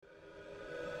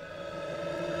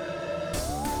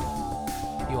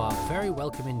are very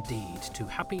welcome indeed to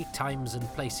Happy Times and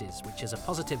Places, which is a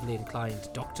positively inclined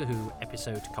Doctor Who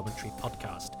episode commentary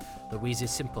podcast. The wheeze is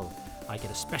simple. I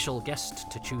get a special guest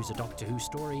to choose a Doctor Who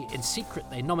story. In secret,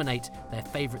 they nominate their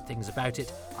favourite things about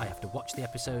it. I have to watch the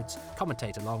episodes,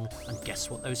 commentate along, and guess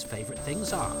what those favourite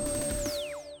things are.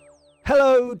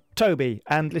 Hello, Toby,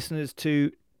 and listeners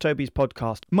to Toby's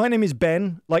podcast. My name is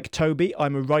Ben. Like Toby,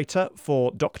 I'm a writer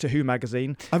for Doctor Who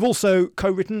magazine. I've also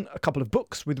co-written a couple of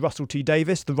books with Russell T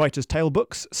Davies, the Writer's Tale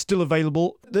books, still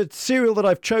available. The serial that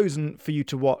I've chosen for you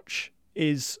to watch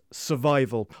is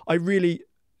Survival. I really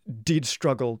did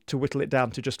struggle to whittle it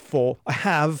down to just 4. I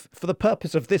have, for the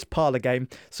purpose of this parlour game,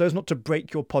 so as not to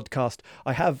break your podcast,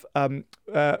 I have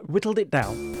whittled it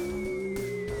down.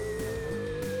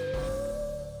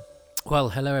 Well,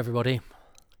 hello everybody.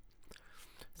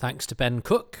 Thanks to Ben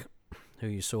Cook, who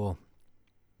you saw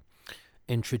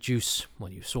introduce,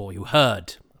 you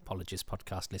heard, apologies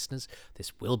podcast listeners,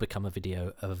 this will become a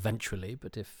video eventually,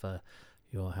 but if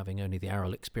you're having only the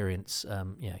Arrol experience,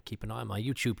 keep an eye on my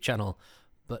YouTube channel,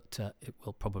 but it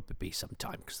will probably be some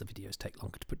time because the videos take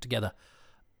longer to put together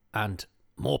and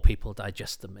more people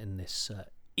digest them in this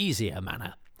easier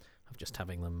manner of just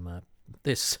having them,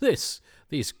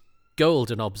 these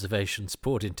golden observations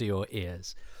poured into your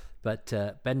ears. But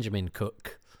Benjamin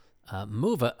Cook,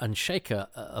 mover and shaker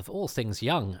of all things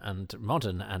young and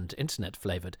modern and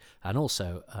internet-flavoured, and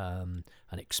also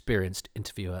an experienced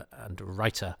interviewer and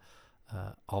writer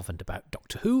of and about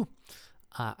Doctor Who,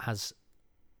 has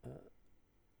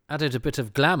added a bit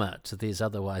of glamour to these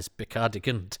otherwise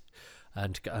becardiganed,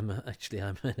 and I'm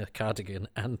in a cardigan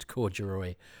and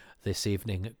corduroy this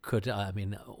evening.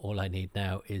 All I need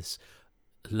now is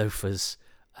loafers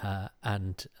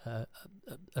and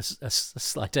a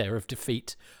slight air of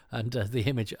defeat, and the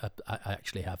image. I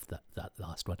actually have that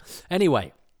last one.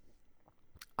 Anyway,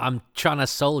 I'm trying to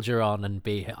soldier on and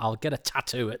I'll get a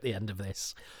tattoo at the end of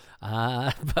this.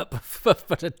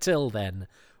 But until then,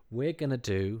 we're gonna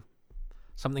do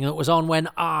something that was on when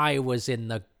I was in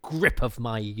the grip of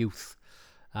my youth.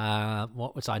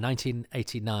 What was I?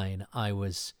 1989. I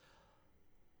was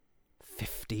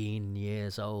 15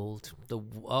 years old.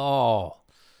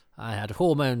 I had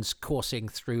hormones coursing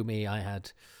through me. I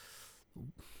had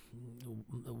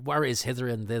worries hither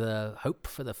and thither, hope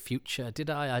for the future.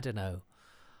 Did I? I don't know.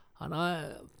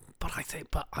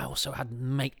 But I also had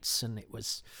mates, and it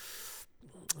was,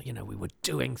 we were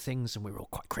doing things, and we were all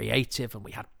quite creative, and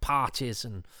we had parties,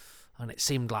 and it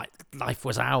seemed like life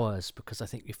was ours, because I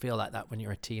think you feel like that when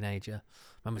you're a teenager.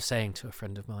 I remember saying to a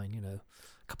friend of mine, a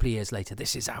couple of years later,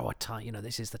 this is our time,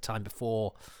 this is the time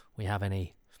before we have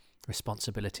any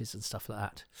responsibilities and stuff like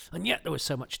that. And yet there was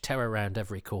so much terror around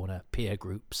every corner, peer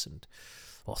groups and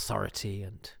authority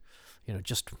and,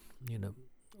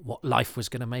 what life was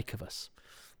going to make of us.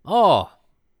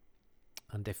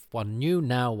 And if one knew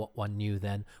now what one knew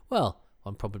then, well,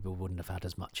 one probably wouldn't have had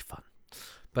as much fun.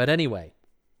 But anyway,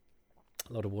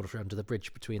 a lot of water under the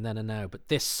bridge between then and now. But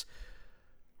this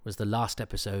was the last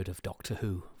episode of Doctor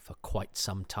Who for quite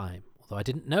some time, although I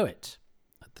didn't know it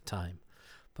at the time.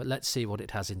 But let's see what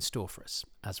it has in store for us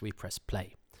as we press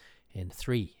play in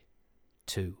 3,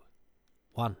 2,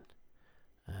 1.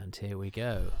 And here we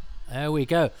go. There we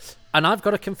go. And I've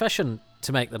got a confession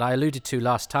to make that I alluded to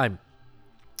last time.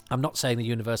 I'm not saying the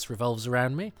universe revolves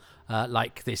around me,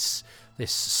 like this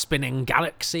spinning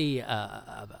galaxy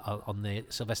on the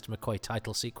Sylvester McCoy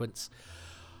title sequence.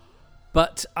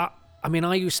 But I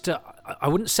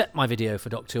wouldn't set my video for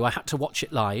Doctor Who. I had to watch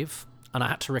it live, and I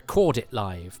had to record it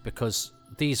live, because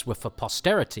these were for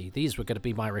posterity. These were going to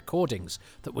be my recordings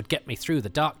that would get me through the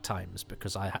dark times,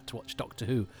 because I had to watch Doctor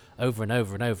Who over and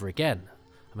over and over again.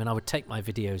 I would take my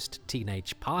videos to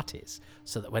teenage parties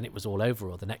so that when it was all over,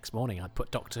 or the next morning, I'd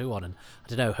put Doctor Who on and,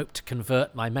 hope to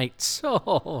convert my mates.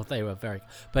 Oh, they were very...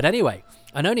 But anyway,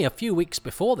 and only a few weeks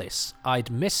before this, I'd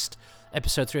missed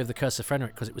episode 3 of The Curse of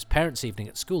Fenric because it was parents' evening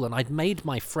at school, and I'd made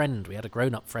my friend, we had a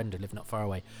grown-up friend who lived not far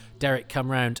away, Derek,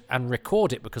 come round and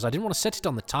record it, because I didn't want to set it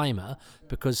on the timer,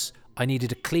 because I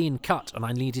needed a clean cut and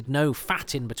I needed no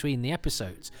fat in between the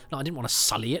episodes. No, I didn't want to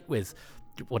sully it with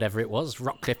whatever it was,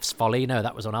 Rockcliffe's Folly. No,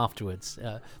 that was on afterwards.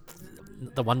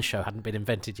 The one show hadn't been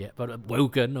invented yet, but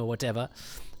Wogan or whatever.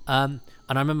 And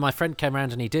I remember my friend came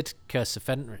around and he did Curse of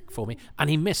Fenric for me, and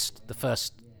he missed the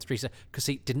first 3 seconds because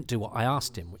he didn't do what I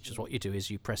asked him, which is what you do is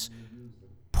you press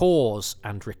pause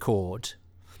and record,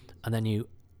 and then you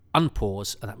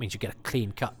unpause, and that means you get a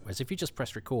clean cut. Whereas if you just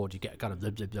press record, you get a kind of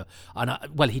blah, blah, blah.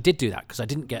 And he did do that, because I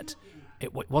didn't get...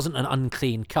 It wasn't an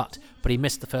unclean cut, but he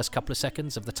missed the first couple of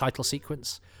seconds of the title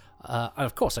sequence. And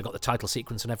of course, I got the title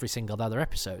sequence on every single other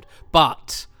episode.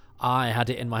 But I had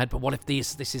it in my head, but what if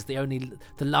this is the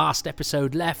last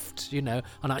episode left, and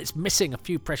it's missing a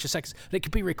few precious seconds, and it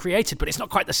could be recreated, but it's not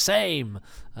quite the same.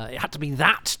 It had to be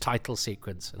that title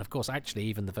sequence, and of course, actually,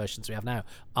 even the versions we have now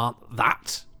aren't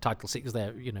that title sequence.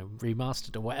 They're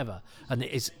remastered or whatever. And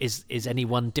is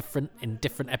anyone different in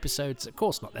different episodes? Of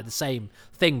course not. They're the same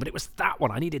thing, but it was that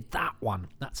one. I needed that one.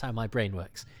 That's how my brain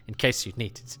works. In case you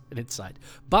needed an insight,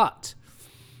 but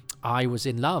I was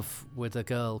in love with a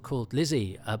girl called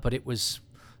Lizzie, but it was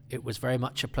very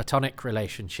much a platonic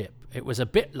relationship. It was a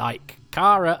bit like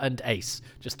Kara and Ace,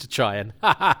 just to try and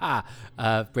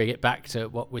bring it back to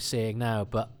what we're seeing now.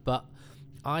 But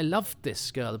I loved this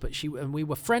girl, and we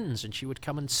were friends, and she would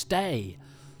come and stay,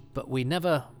 but we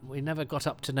never got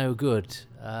up to no good.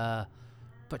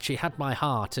 But she had my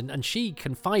heart, and she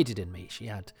confided in me. She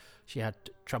had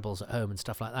troubles at home and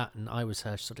stuff like that, and I was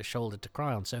her sort of shoulder to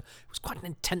cry on. So it was quite an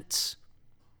intense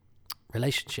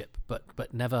relationship,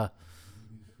 but never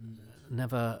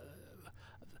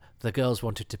the girls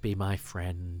wanted to be my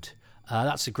friend.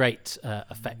 That's a great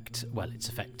effect. Well, it's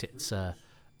effect. It's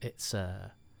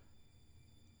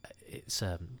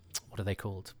what are they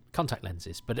called? Contact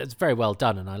lenses, but it's very well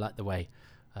done, and I like the way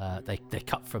they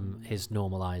cut from his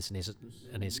normal eyes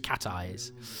and his cat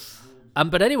eyes.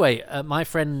 But anyway, my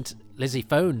friend Lizzie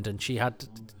phoned, and she had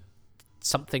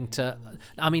something to.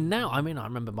 I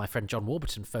remember my friend John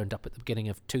Warburton phoned up at the beginning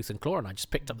of Tooth and Claw, and I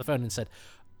just picked up the phone and said,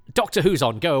 "Doctor Who's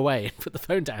on, go away," and put the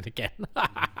phone down again.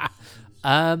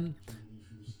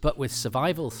 But with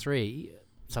Survival 3,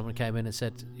 someone came in and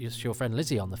said, "Is your friend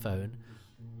Lizzie on the phone?"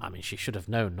 I mean, she should have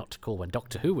known not to call when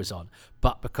Doctor Who was on,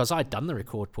 but because I'd done the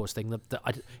record pause thing,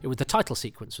 the title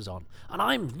sequence was on, and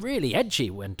I'm really edgy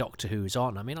when Doctor Who's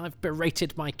on. I mean, I've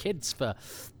berated my kids for,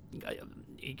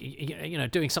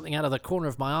 doing something out of the corner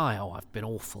of my eye. Oh, I've been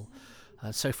awful,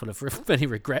 so full of many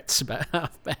regrets about how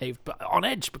I've behaved, but on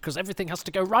edge because everything has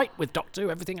to go right with Doctor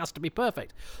Who. Everything has to be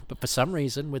perfect. But for some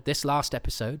reason, with this last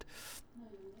episode,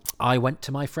 I went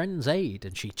to my friend's aid,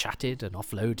 and she chatted and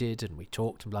offloaded, and we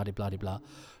talked and blah-de-blah-de-blah.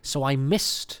 So I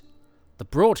missed the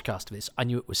broadcast of this. I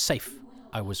knew it was safe.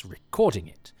 I was recording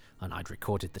it, and I'd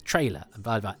recorded the trailer, and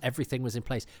blah-blah. Everything was in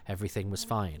place. Everything was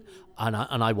fine. And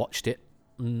I watched it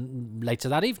later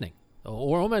that evening,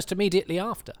 or almost immediately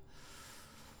after.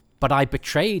 But I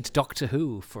betrayed Doctor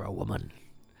Who for a woman.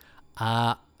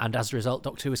 And as a result,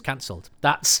 Doctor Who was cancelled.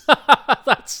 That's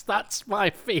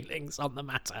my feelings on the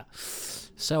matter.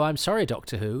 So I'm sorry,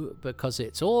 Doctor Who, because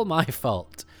it's all my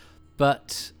fault.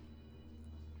 But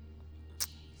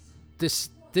this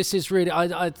is really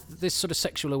this sort of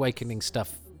sexual awakening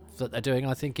stuff that they're doing,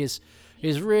 I think, is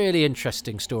really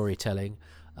interesting storytelling.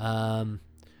 Rare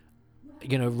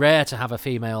to have a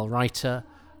female writer,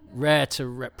 rare to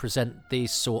represent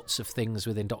these sorts of things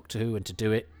within Doctor Who, and to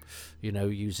do it,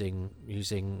 using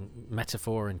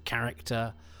metaphor and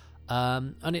character,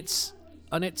 and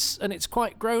it's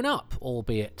quite grown up,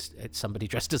 albeit it's somebody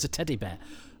dressed as a teddy bear,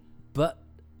 but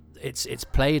it's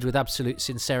played with absolute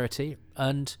sincerity.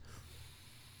 And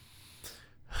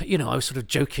I was sort of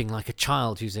joking like a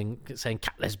child saying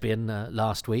cat lesbian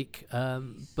last week,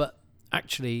 but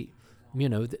actually,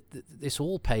 this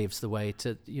all paves the way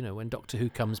to when Doctor Who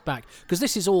comes back, because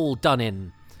this is all done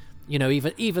in.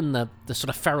 Even the sort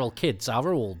of feral kids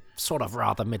are all sort of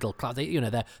rather middle class.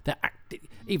 They're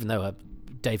even though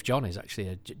Dave John is actually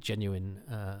a genuine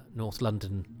North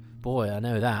London boy, I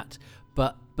know that,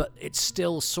 but it's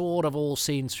still sort of all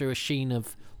seen through a sheen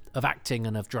of acting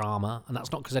and of drama, and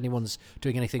that's not because anyone's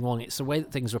doing anything wrong. It's the way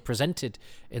that things were presented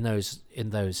in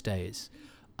those days,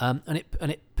 and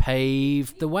it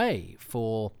paved the way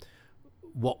for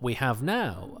what we have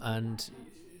now. And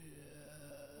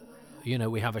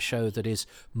we have a show that is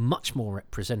much more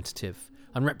representative,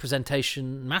 and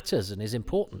representation matters and is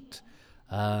important.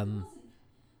 And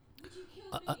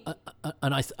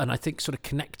I think sort of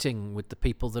connecting with the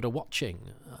people that are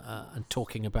watching and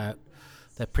talking about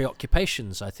their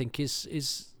preoccupations, I think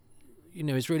is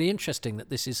really interesting. That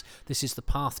this is the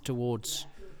path towards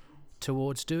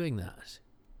doing that.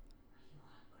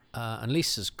 And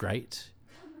Lisa's great.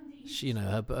 She,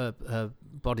 her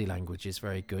body language is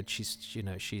very good. She's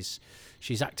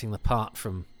acting the part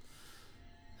from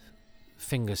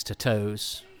fingers to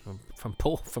toes, from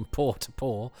paw to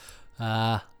paw,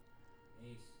 and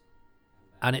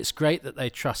it's great that they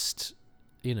trust.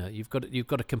 You've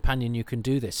got a companion you can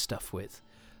do this stuff with,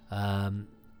 and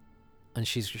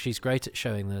she's great at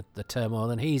showing the turmoil,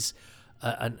 and he's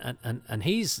and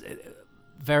he's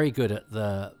very good at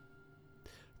the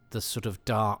sort of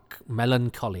dark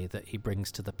melancholy that he brings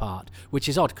to the part, which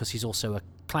is odd because he's also a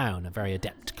clown, a very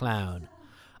adept clown.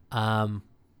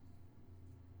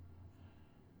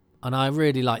 And I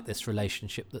really like this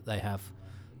relationship that they have,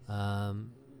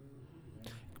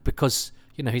 because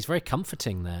he's very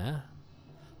comforting there,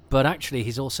 but actually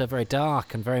he's also very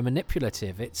dark and very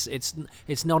manipulative. It's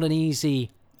not an easy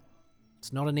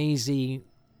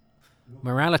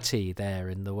morality there,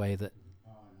 in the way that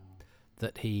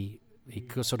he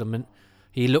sort of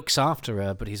he looks after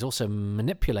her, but he's also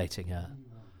manipulating her.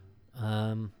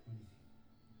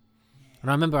 And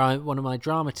I remember one of my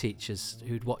drama teachers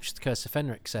who'd watched The Curse of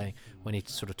Fenric saying, when he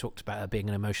sort of talked about her being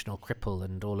an emotional cripple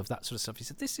and all of that sort of stuff, he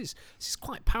said, this is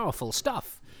quite powerful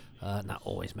stuff. And that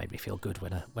always made me feel good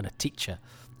when a teacher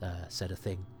said a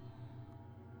thing.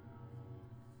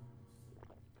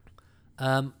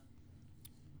 But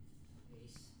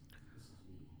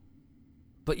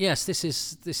yes, this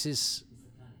is.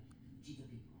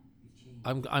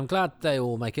 I'm glad they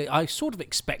all make it. I sort of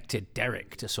expected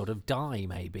Derek to sort of die,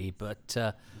 maybe, but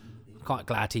I'm quite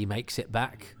glad he makes it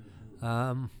back.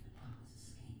 And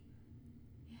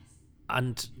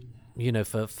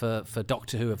for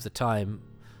Doctor Who of the time,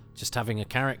 just having a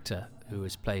character who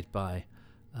was played by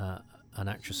an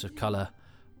actress of colour,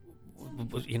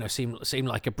 seemed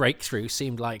like a breakthrough.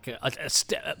 Seemed like a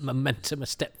step momentum, a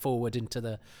step forward into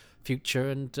the future,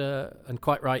 and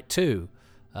quite right too.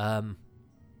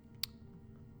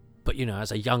 But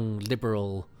as a young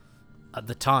liberal at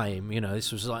the time,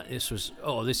 this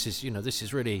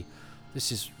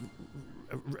is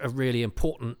a really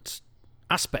important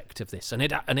aspect of this, and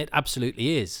it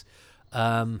absolutely is.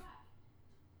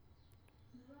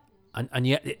 And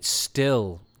yet it's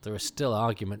still, there are still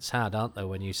arguments had, aren't there,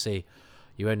 when you see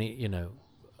you only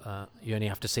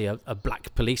have to see a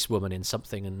black policewoman in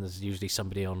something, and there's usually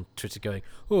somebody on Twitter going,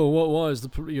 "Oh, why does the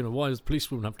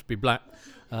policewoman have to be black?"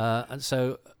 And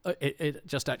so it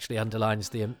just actually underlines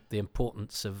the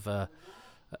importance of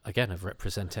of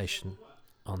representation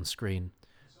on screen,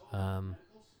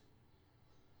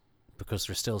 because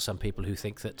there are still some people who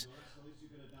think that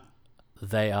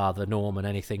they are the norm, and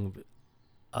anything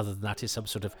other than that is some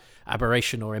sort of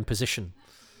aberration or imposition.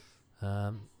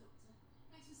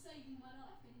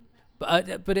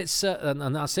 But it's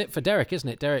and that's it for Derek, isn't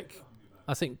it? Derek,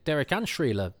 I think Derek and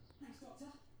Shrila.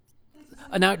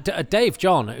 And now Dave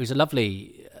John, who's a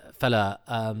lovely fella,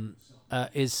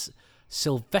 is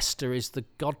Sylvester is the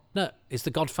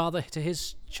godfather to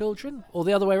his children, or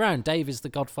the other way around. Dave is the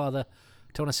godfather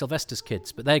to one of Sylvester's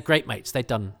kids, but they're great mates. They'd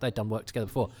done work together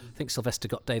before. I think Sylvester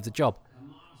got Dave the job,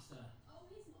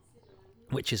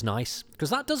 which is nice, because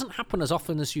that doesn't happen as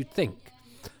often as you'd think.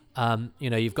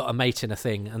 You've got a mate in a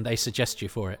thing and they suggest you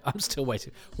for it. I'm still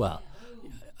waiting. Well,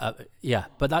 yeah,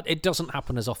 but that it doesn't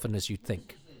happen as often as you'd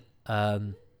think.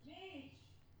 Oh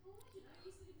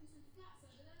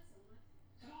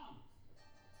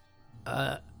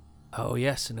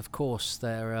yes, and of course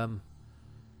they're.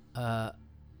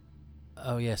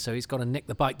 Oh yeah, so he's got to nick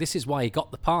the bike. This is why he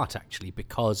got the part, actually,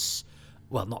 because,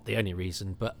 well, not the only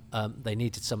reason, but they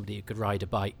needed somebody who could ride a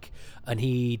bike, and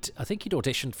I think he'd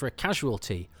auditioned for a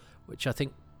Casualty, which I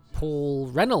think Paul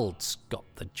Reynolds got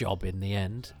the job in the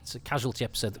end. It's a Casualty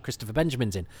episode that Christopher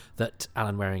Benjamin's in, that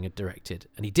Alan Waring had directed,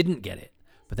 and he didn't get it,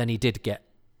 but then he did get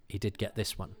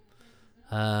this one.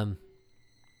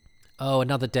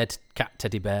 Another dead cat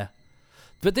teddy bear.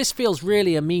 But this feels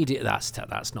really immediate.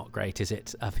 That's not great, is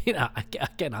it? I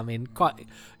mean, quite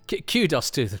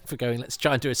kudos to them for going, let's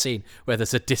try and do a scene where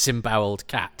there's a disemboweled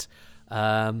cat.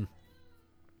 And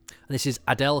this is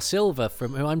Adele Silva,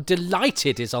 who I'm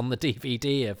delighted is on the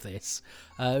DVD of this,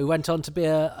 who went on to be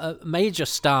a major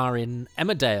star in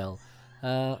Emmerdale.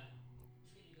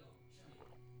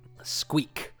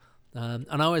 Squeak. And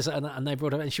they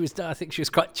brought her, and she was. I think she was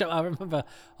quite. I remember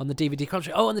on the DVD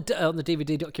commentary. On the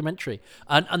DVD documentary,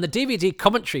 and the DVD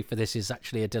commentary for this is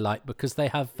actually a delight, because they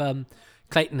have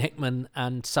Clayton Hickman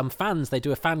and some fans. They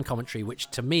do a fan commentary, which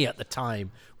to me at the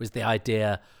time was the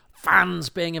idea. Fans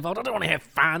being involved. I don't want to hear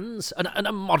fans and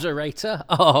a moderator.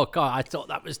 Oh God, I thought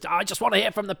that was. I just want to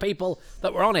hear from the people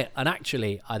that were on it. And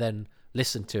actually, I then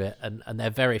listened to it, and they're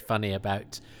very funny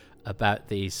about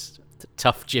these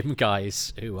tough gym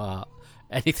guys who are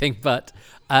anything but,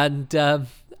 and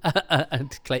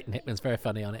Clayton Hickman's very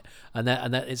funny on it,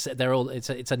 they're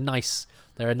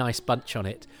a nice bunch on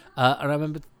it, and I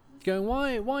remember going,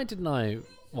 why didn't I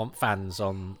want fans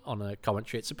on a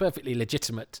commentary? It's a perfectly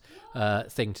legitimate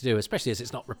thing to do, especially as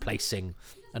it's not replacing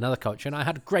another commentary, and I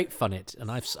had great fun it, and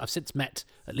I've since met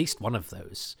at least one of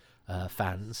those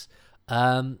fans.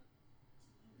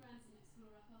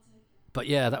 But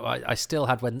yeah, I still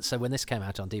had when this came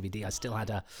out on DVD, I still had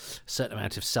a certain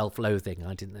amount of self-loathing.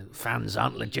 I didn't know fans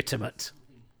aren't legitimate.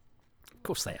 Of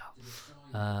course they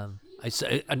are. And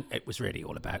it was really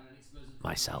all about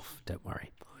myself. Don't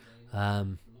worry.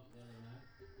 The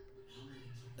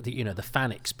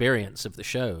fan experience of the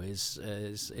show is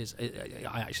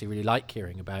I actually really like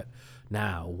hearing about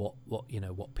now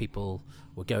what people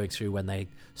were going through when they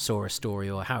saw a story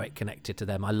or how it connected to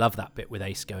them. I love that bit with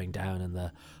Ace going down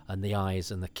and the eyes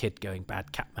and the kid going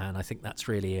bad Catman. I think that's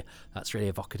really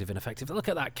evocative and effective. Look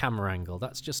at that camera angle.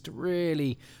 That's just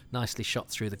really nicely shot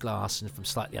through the glass and from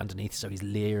slightly underneath, so he's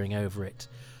leering over it,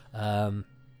 and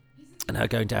her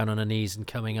going down on her knees and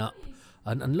coming up.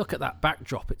 And look at that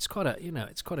backdrop. It's quite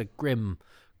a grim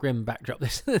backdrop.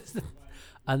 This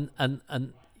and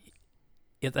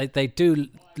they do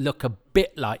look a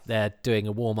bit like they're doing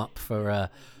a warm up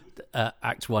for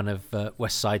Act 1 of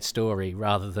West Side Story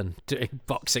rather than doing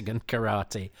boxing and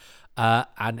karate.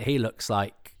 And he looks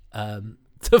like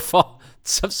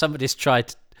somebody's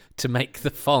tried to make the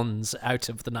Fonz out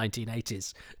of the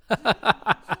 1980s.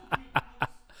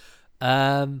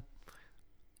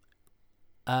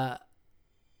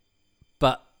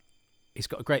 But he's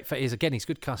got a great face. He's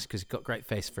good casting because he's got a great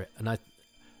face for it. And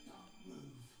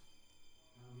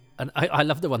I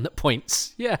love the one that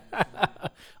points. Yeah,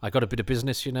 I got a bit of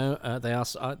business, They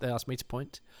asked me to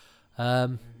point,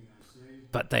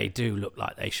 but they do look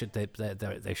like they should.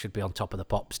 They should be on top of the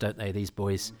pops, don't they? These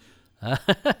boys.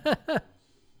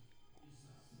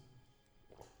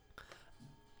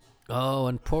 Oh,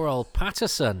 and poor old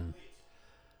Patterson.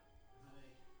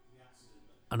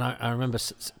 And I remember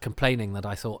complaining that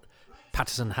I thought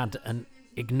Patterson had an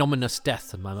ignominious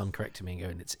death, and my mum corrected me and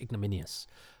going, "It's ignominious."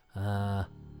 The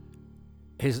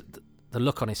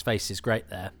look on his face is great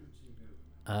there.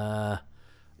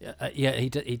 You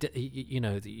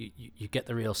get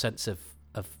the real sense of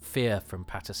fear from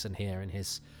Patterson here in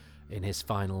his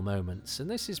final moments,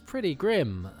 and this is pretty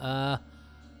grim.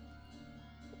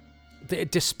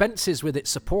 It dispenses with its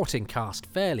supporting cast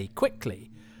fairly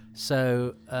quickly,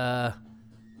 so.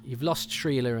 You've lost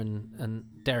Shrila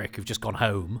and Derek, who've just gone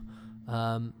home.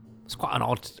 It's quite an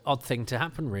odd thing to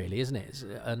happen, really, isn't it?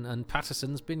 And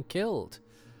Patterson's been killed.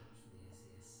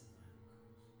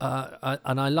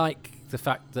 And I like the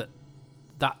fact that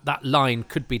line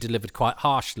could be delivered quite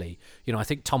harshly. I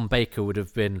think Tom Baker would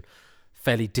have been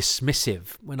fairly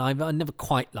dismissive. I never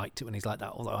quite liked it when he's like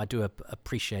that, although I do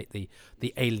appreciate the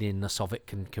alienness of it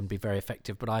can be very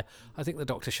effective. But I think the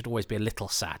Doctor should always be a little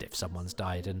sad if someone's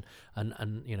died, and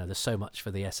there's so much for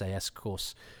the SAS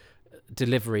course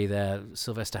delivery there.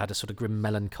 Sylvester had a sort of grim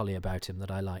melancholy about him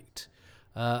that I liked.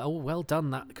 Well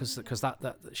done that, because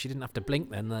that she didn't have to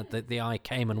blink then. The eye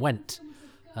came and went.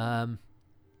 And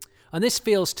this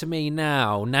feels to me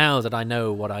now that I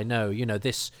know what I know,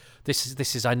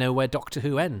 this is I know where Doctor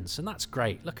Who ends, and that's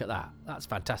great. Look at that. That's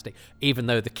fantastic. Even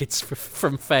though the kids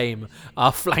from Fame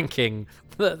are flanking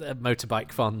the motorbike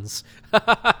Fonz.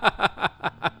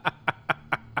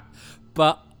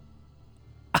 But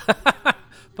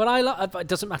it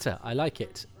doesn't matter. I like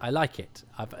it.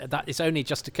 It's only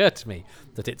just occurred to me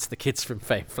that it's the kids from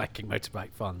Fame flanking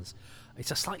motorbike Fonz.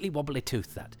 It's a slightly wobbly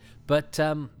tooth, that. But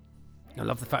I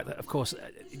love the fact that, of course,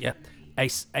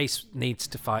 Ace needs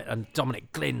to fight, and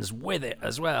Dominic Glynn's with it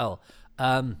as well.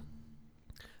 I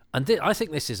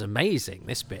think this is amazing.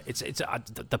 This bit,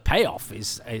 the payoff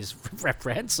is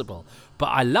reprehensible, but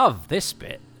I love this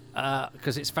bit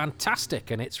because it's fantastic,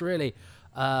 and it's really,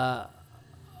 how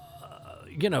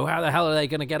the hell are they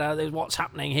going to get out of this? What's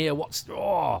happening here?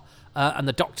 And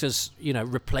the Doctor's,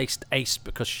 replaced Ace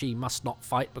because she must not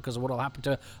fight because of what will happen to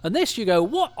her. And this, you go,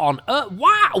 what on earth?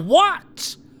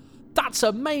 What? That's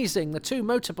amazing. The two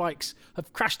motorbikes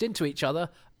have crashed into each other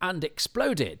and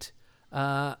exploded.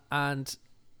 And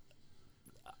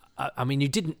you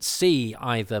didn't see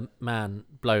either man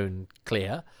blown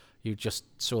clear. You just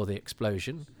saw the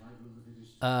explosion.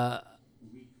 And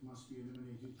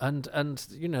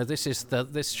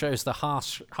this shows the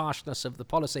harshness of the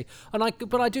policy.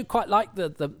 But I do quite like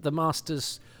the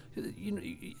Master's.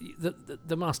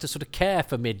 The Master sort of care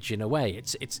for Midge in a way.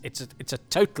 It's a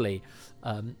totally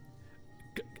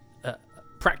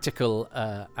practical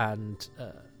and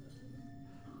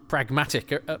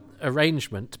pragmatic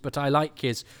arrangement, but I like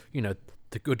his, the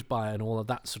goodbye and all of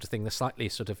that sort of thing. The slightly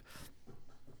sort of,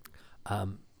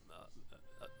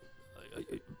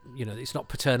 it's not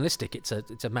paternalistic. It's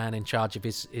a man in charge of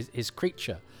his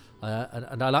creature,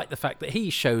 and I like the fact that he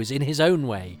shows in his own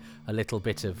way a little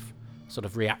bit of sort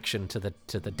of reaction to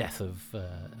the death of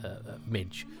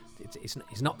Midge.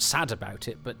 He's not sad about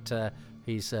it, but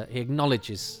he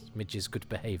acknowledges Midge's good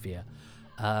behaviour,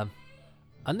 and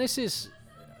this is,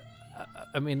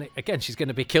 again, she's going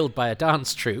to be killed by a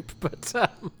dance troupe,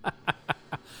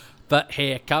 but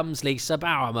here comes Lisa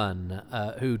Bowerman,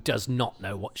 who does not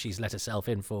know what she's let herself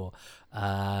in for,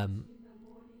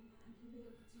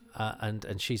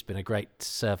 and she's been a great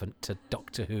servant to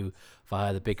Doctor Who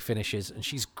via the big finishes, and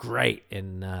she's great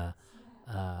in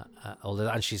although,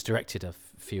 and she's directed a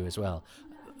few as well.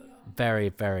 Very,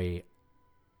 very,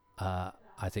 I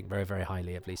think very, very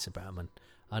highly of Lisa Bowerman,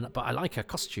 but I like her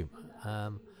costume.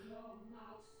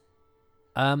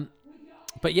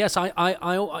 But yes,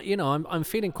 I you know, I'm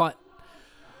feeling quite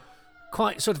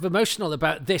sort of emotional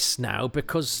about this now,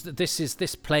 because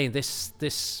this plane,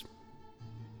 this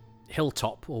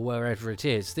hilltop or wherever it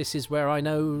is, this is where I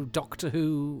know Doctor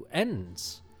Who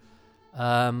ends.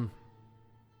 But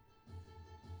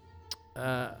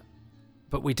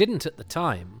we didn't at the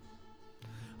time.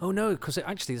 Oh no, because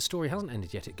actually the story hasn't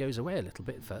ended yet. It goes away a little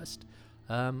bit first,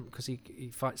 because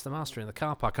he fights the Master in the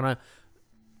car park, and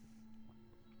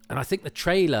I think the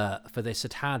trailer for this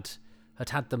had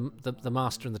the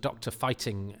Master and the Doctor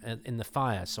fighting in the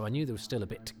fire, so I knew there was still a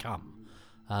bit to come.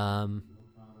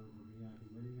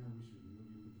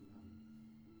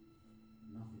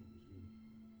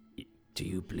 Do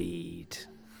you bleed?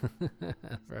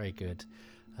 Very good.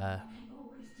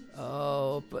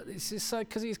 Oh, but this is so,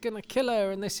 because he's going to kill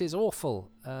her, and this is awful,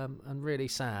 and really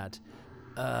sad.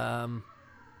 Oh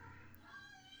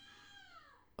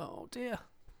dear.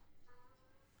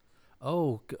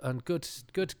 Oh, and good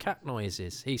cat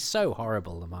noises. He's so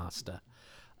horrible, the Master.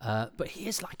 But he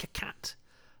is like a cat.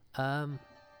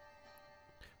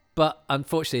 But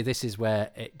unfortunately, this is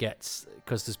where it gets,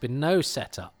 because there's been no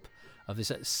setup of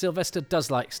this. Sylvester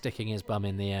does like sticking his bum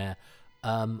in the air.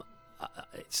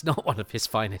 It's not one of his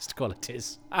finest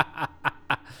qualities.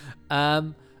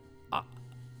 I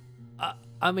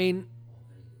mean,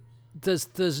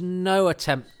 there's no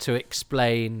attempt to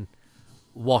explain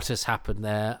what has happened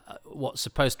there. What's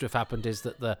supposed to have happened is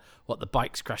that the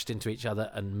bikes crashed into each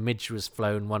other, and Midge was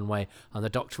flown one way, and the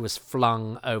Doctor was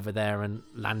flung over there and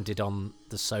landed on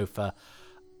the sofa.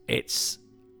 It's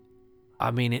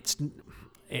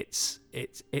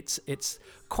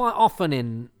quite often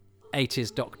in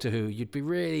 80s Doctor Who, you'd be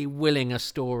really willing a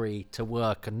story to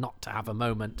work and not to have a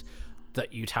moment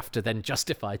that you'd have to then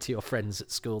justify to your friends at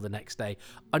school the next day.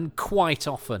 And quite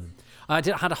often, I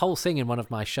had a whole thing in one of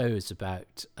my shows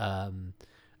about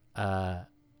the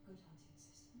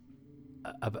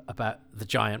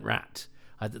giant rat.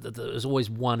 There was always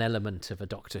one element of a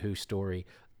Doctor Who story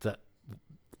that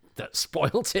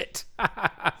spoilt it.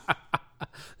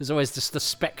 There's always just the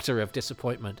spectre of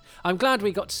disappointment. I'm glad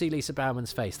we got to see Lisa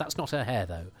Bowerman's face. That's not her hair,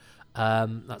 though.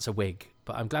 That's a wig.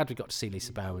 But I'm glad we got to see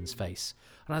Lisa Bowerman's face.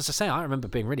 And as I say, I remember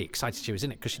being really excited she was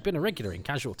in it, because she'd been a regular in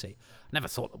Casualty. I never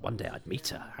thought that one day I'd meet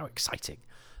her. How exciting.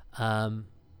 And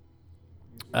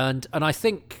I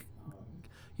think,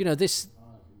 you know, this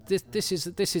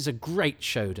is a great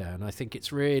showdown. I think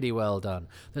it's really well done.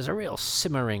 There's a real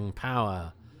simmering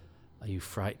power. Are you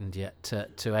frightened yet?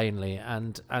 To Ainley,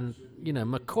 and you know,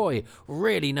 McCoy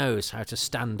really knows how to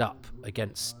stand up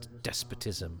against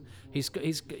despotism. He's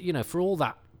you know, for all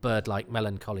that bird-like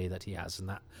melancholy that he has, and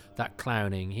that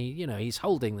clowning, he's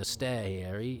holding the stare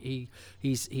here.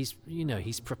 He's you know,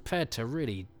 he's prepared to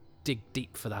really dig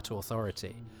deep for that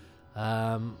authority.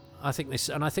 I think this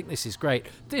is great.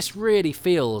 This really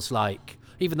feels like,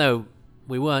 even though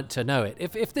we weren't to know it,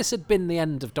 if this had been the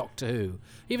end of Doctor Who,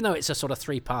 even though it's a sort of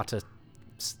three-parter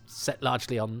set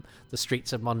largely on the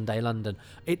streets of modern day London,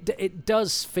 it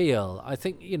does feel, I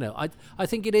think, you know, I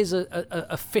think it is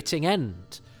a fitting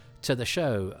end to the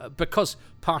show,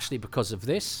 partially because of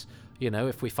this. You know,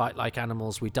 if we fight like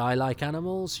animals, we die like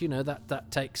animals. You know, that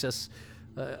takes us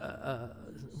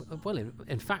well,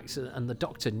 in fact, and the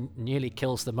Doctor nearly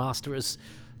kills the Master as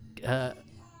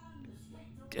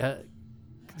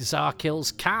Tsar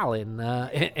kills Cal in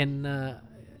the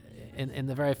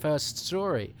very first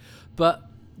story. But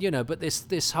you know,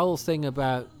 this whole thing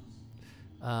about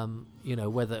you know,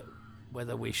 whether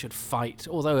we should fight,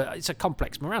 although it's a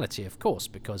complex morality, of course,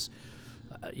 because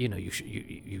you know,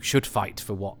 you should fight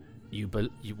for what you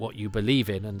believe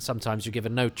in, and sometimes you're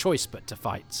given no choice but to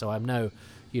fight. So I'm no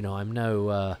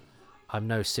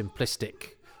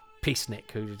simplistic peacenik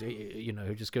who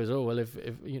just goes, oh well, if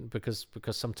you know, because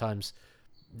sometimes,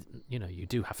 you know, you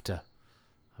do have to,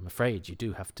 I'm afraid you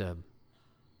do have to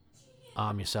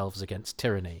arm yourselves against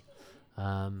tyranny.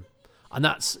 And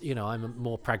that's, you know, I'm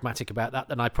more pragmatic about that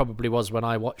than I probably was when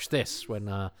I watched this, when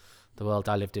the world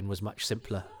I lived in was much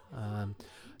simpler.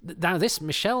 Now this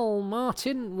Michelle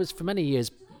Martin was, for many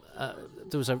years,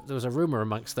 there was a rumour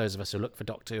amongst those of us who look for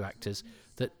Doctor Who actors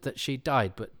that she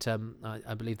died, but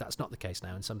I believe that's not the case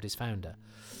now, and somebody's found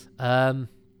her.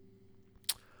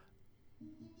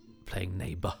 Playing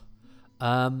neighbour.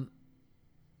 But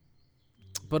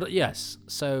yes,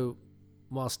 so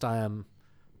whilst I am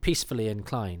peacefully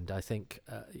inclined. I think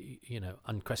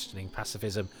unquestioning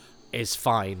pacifism is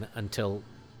fine until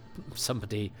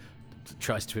somebody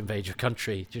tries to invade your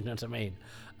country. Do you know what I mean?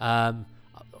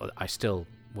 I still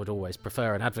would always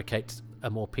prefer and advocate a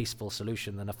more peaceful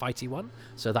solution than a fighty one.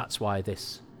 So that's why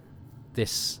this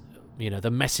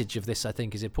the message of this, I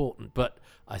think, is important. But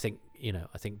I think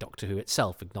Doctor Who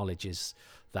itself acknowledges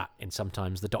that in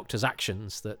sometimes the Doctor's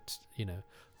actions, that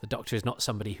the Doctor is not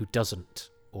somebody who doesn't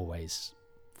always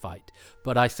fight.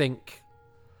 But I think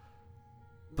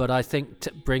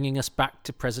bringing us back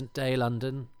to present day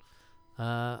London,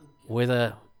 with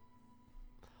an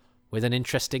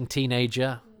interesting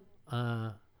teenager,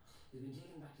 and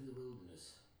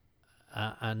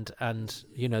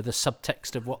the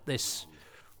subtext of what this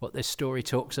story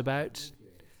talks about,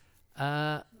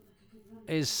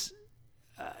 is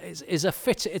a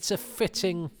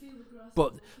fitting.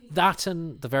 But that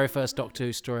and the very first Doctor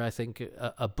Who story, I think,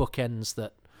 are bookends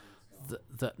that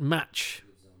match,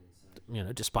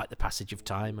 despite the passage of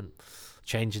time and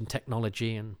change in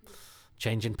technology and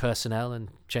change in personnel and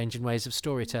change in ways of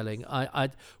storytelling.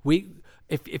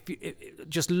 If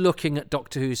just looking at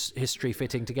Doctor Who's history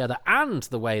fitting together and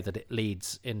the way that it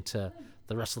leads into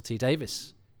the Russell T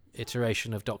Davies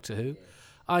iteration of Doctor Who,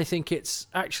 I think it's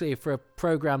actually, for a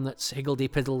programme that's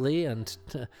higgledy-piggledy and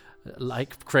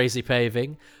like crazy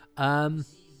paving,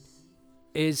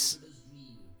 is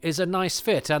a nice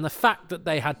fit. And the fact that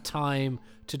they had time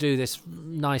to do this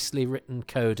nicely written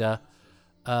coda,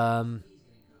 and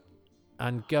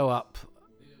go up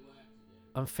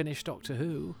and finish Doctor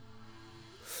Who.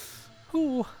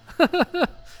 Ooh.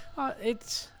 I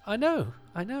know.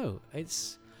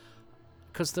 It's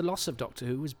because the loss of Doctor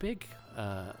Who was big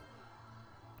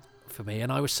for me,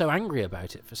 and I was so angry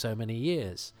about it for so many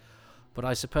years. But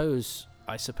I suppose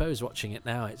watching it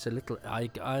now, it's a little.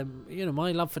 I'm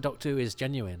my love for Doctor Who is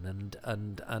genuine,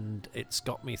 and it's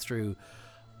got me through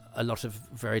a lot of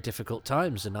very difficult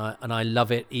times, and I love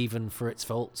it even for its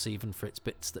faults, even for its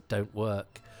bits that don't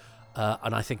work.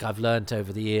 And I think I've learnt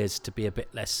over the years to be a bit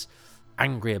less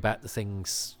angry about the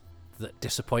things that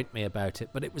disappoint me about it.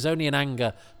 But it was only an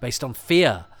anger based on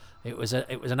fear. It was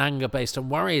an anger based on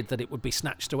worried that it would be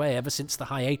snatched away. Ever since the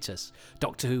hiatus,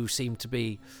 Doctor Who seemed to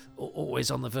be always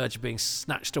on the verge of being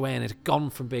snatched away, and it had gone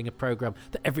from being a programme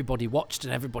that everybody watched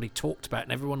and everybody talked about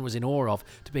and everyone was in awe of,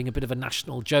 to being a bit of a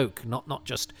national joke, not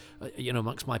just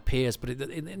amongst my peers, but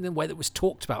in the way that was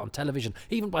talked about on television,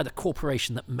 even by the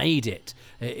corporation that made it.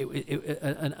 There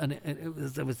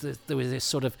was this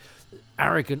sort of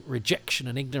arrogant rejection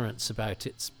and ignorance about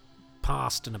its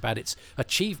past and about its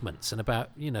achievements and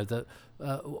about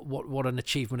what an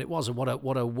achievement it was and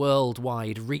what a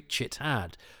worldwide reach it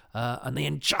had, and the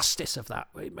injustice of that.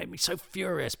 It made me so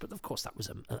furious. But of course that was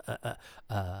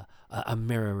a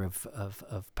mirror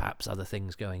of perhaps other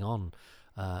things going on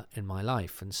in my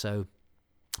life. And so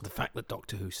the fact that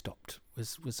Doctor Who stopped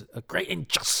was a great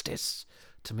injustice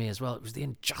to me as well. It was the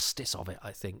injustice of it,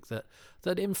 I think, that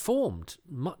informed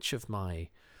much of my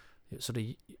sort of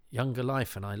younger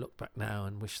life, and I look back now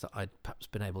and wish that I'd perhaps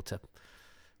been able to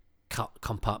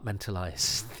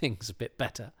compartmentalize things a bit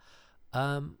better.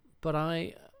 But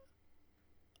I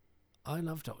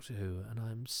love Doctor Who, and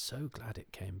I'm so glad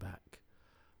it came back.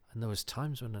 And there were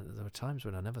times when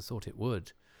I never thought it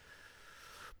would.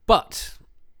 But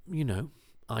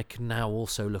I can now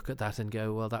also look at that and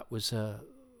go, well, that was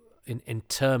in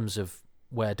terms of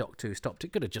where Doctor Who stopped.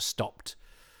 It could have just stopped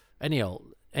any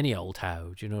old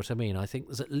how, do you know what I mean? I think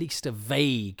there's at least a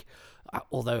vague,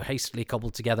 although hastily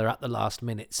cobbled together at the last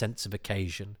minute, sense of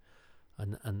occasion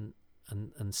and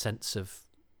sense of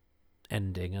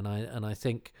ending. And I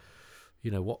think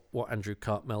what Andrew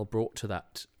Cartmel brought to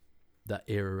that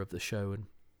era of the show, and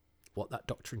what that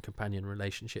Doctor and companion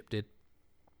relationship did,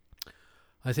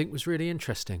 I think was really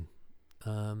interesting.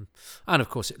 And of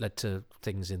course it led to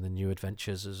things in the New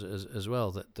Adventures as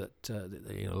well, that a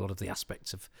lot of the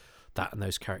aspects of that and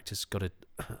those characters got a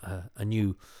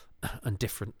new and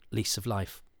different lease of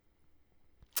life.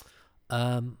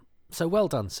 So well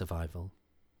done, Survival.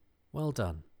 Well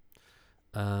done.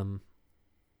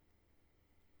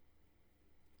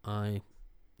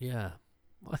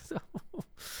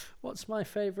 What's my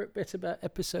favourite bit about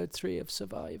episode 3 of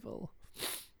Survival?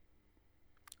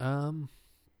 Well,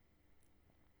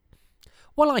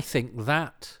 I think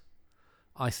that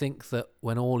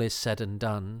when all is said and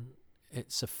done,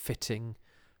 it's a fitting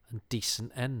and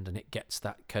decent end, and it gets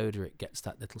that coda, it gets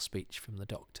that little speech from the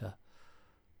Doctor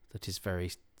that is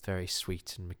very, very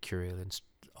sweet and mercurial and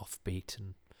offbeat,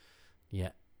 and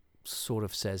yet sort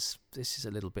of says, this is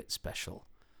a little bit special,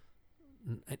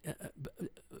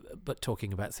 but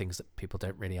talking about things that people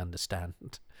don't really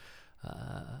understand.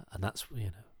 and that's,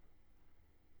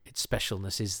 its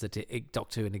specialness is that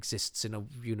Doctor Who exists in a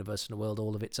universe and a world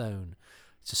all of its own.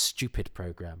 It's a stupid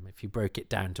program. If you broke it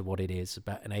down to what it is,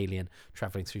 about an alien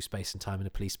travelling through space and time in a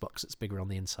police box that's bigger on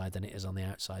the inside than it is on the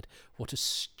outside, what a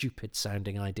stupid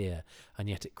sounding idea. And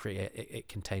yet it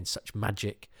contains such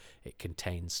magic. It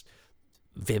contains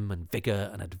vim and vigour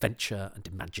and adventure and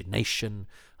imagination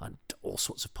and all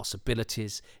sorts of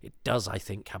possibilities. It does, I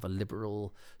think, have a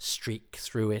liberal streak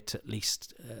through it, at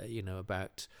least,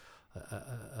 about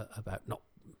not.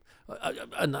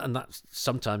 And that's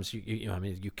sometimes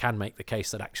you can make the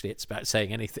case that actually it's about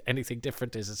saying anything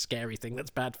different is a scary thing that's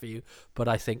bad for you. But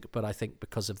I think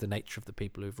because of the nature of the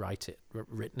people who've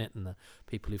written it and the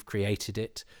people who've created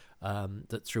it,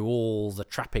 that through all the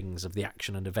trappings of the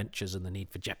action and adventures and the need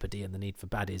for jeopardy and the need for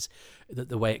baddies, that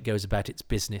the way it goes about its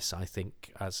business, I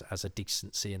think, as a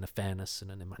decency and a fairness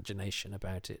and an imagination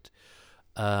about it.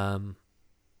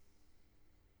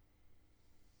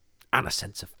 And a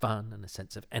sense of fun and a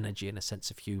sense of energy and a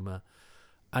sense of humour,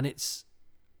 and it's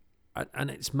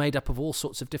made up of all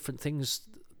sorts of different things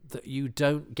that you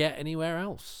don't get anywhere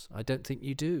else. I don't think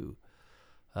you do,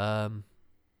 and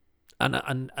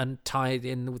tied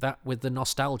in with that, with the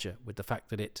nostalgia, with the fact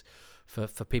that it, for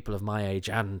people of my age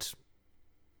and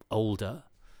older,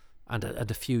 and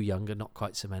a few younger, not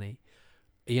quite so many,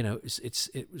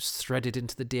 it was threaded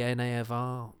into the DNA of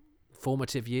our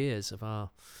formative years, of our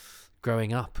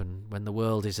growing up, and when the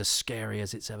world is as scary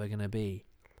as it's ever going to be,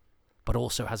 but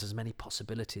also has as many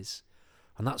possibilities.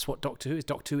 And that's what Doctor Who is.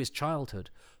 Doctor Who is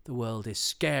childhood. The world is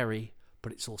scary,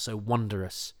 but it's also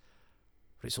wondrous,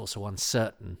 but it's also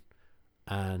uncertain,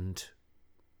 and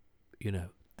the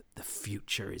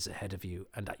future is ahead of you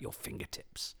and at your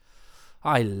fingertips.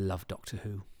 I love Doctor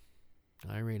Who.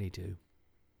 I really do.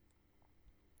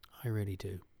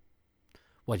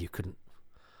 Well,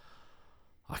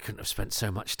 I couldn't have spent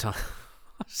so much time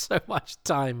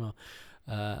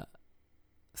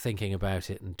thinking about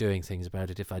it and doing things about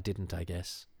it if I didn't, I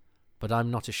guess. But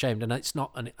I'm not ashamed, and it's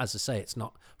not. And as I say, it's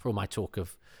not, for all my talk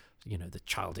of, the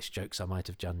childish jokes I might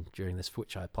have done during this, for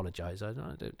which I apologise. I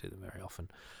don't do them very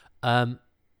often. I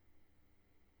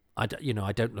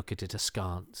don't look at it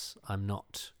askance. I'm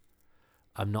not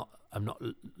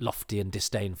lofty and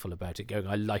disdainful about it, going,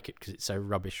 I like it because it's so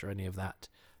rubbish or any of that.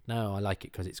 No, I like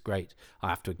it because it's great. I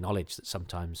have to acknowledge that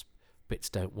sometimes bits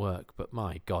don't work, but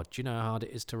my God, do you know how hard it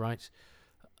is to write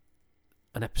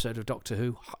an episode of Doctor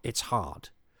Who? It's hard.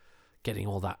 Getting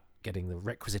the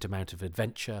requisite amount of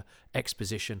adventure,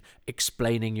 exposition,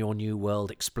 explaining your new world,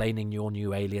 explaining your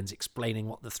new aliens, explaining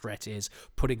what the threat is,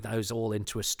 putting those all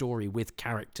into a story with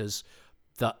characters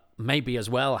that maybe as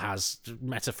well has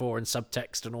metaphor and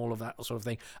subtext and all of that sort of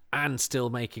thing, and still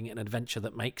making it an adventure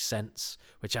that makes sense,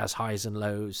 which has highs and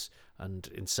lows, and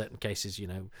in certain cases,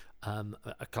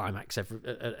 a climax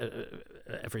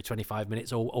every 25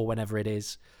 minutes or whenever it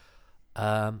is,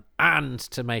 and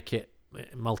to make it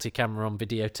multi-camera on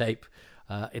videotape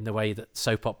in the way that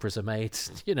soap operas are made.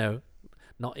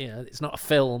 It's not a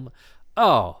film.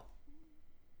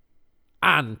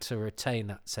 And to retain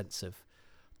that sense of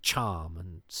charm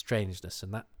and strangeness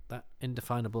and that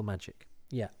indefinable magic.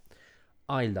 Yeah,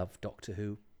 I love Doctor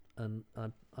Who, and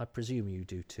I presume you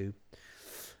do too.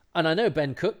 And I know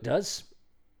Ben Cook does,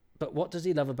 but what does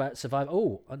he love about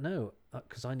Survival? Oh, no,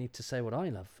 because I need to say what I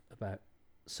love about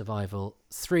Survival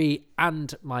 3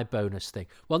 and my bonus thing.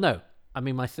 Well, no, I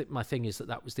mean, my thing is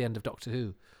that was the end of Doctor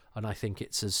Who, and I think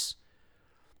it's as...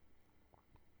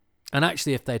 And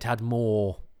actually, if they'd had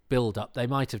more build-up, they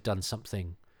might have done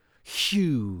something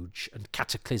huge and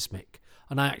cataclysmic.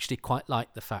 And I actually quite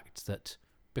like the fact that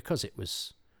because it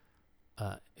was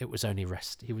only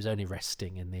he was only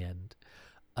resting in the end.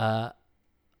 The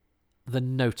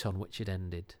note on which it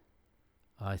ended,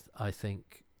 I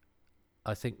think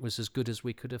was as good as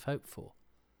we could have hoped for.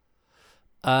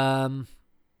 And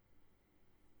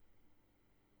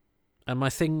my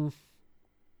thing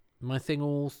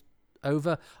all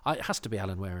over. It has to be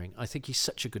Alan Waring. I think he's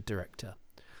such a good director.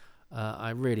 I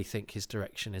really think his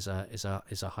direction is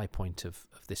a high point of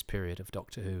this period of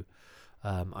Doctor Who.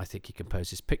 I think he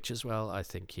composes pictures well. I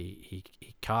think he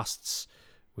casts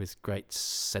with great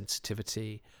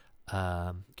sensitivity,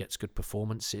 gets good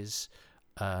performances,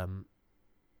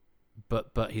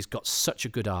 but he's got such a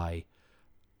good eye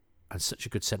and such a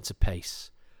good sense of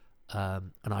pace,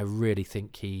 and I really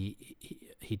think he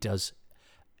does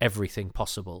everything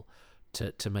possible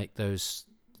to make those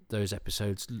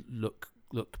episodes look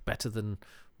better than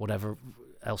whatever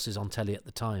else is on telly at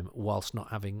the time, whilst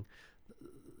not having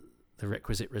the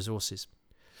requisite resources.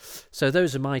 So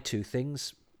those are my two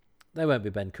things. They won't be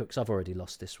Ben Cook's. I've already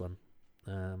lost this one.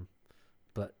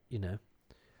 But,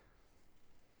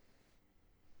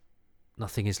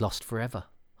 nothing is lost forever.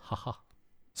 Haha.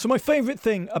 So my favourite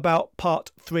thing about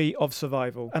part 3 of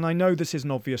Survival, and I know this is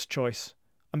an obvious choice,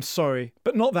 I'm sorry,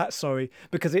 but not that sorry,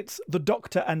 because it's the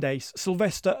Doctor and Ace,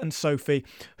 Sylvester and Sophie,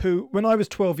 who, when I was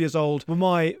 12 years old, were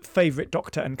my favourite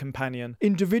Doctor and companion.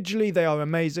 Individually, they are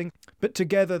amazing, but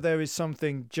together there is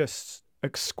something just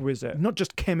exquisite. Not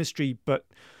just chemistry, but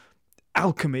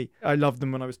alchemy. I loved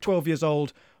them when I was 12 years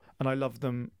old, and I love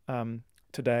them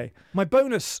today. My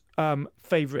bonus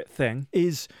favourite thing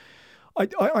is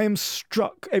I am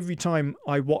struck every time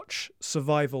I watch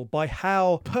Survival by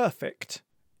how perfect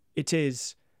it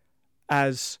is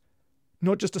as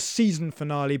not just a season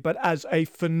finale, but as a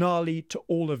finale to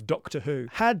all of Doctor Who.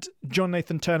 Had John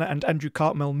Nathan Turner and Andrew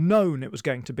Cartmel known it was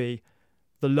going to be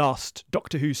the last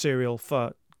Doctor Who serial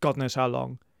for God knows how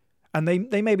long, and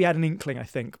they maybe had an inkling, I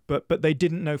think, but they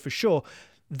didn't know for sure,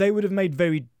 they would have made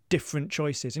very different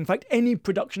choices. In fact, any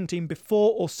production team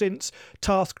before or since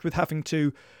tasked with having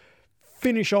to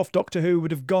finish off Doctor Who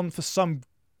would have gone for some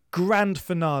grand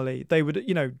finale. They would,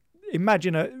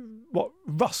 imagine what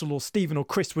Russell or Stephen or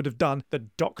Chris would have done. The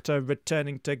Doctor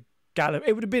returning to Gallifrey.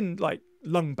 It would have been like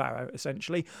Lungbarrow,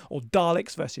 essentially, or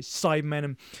Daleks versus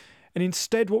Cybermen. And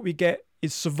instead what we get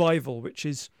is Survival, which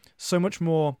is so much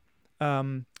more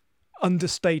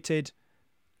understated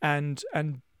and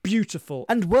beautiful,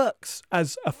 and works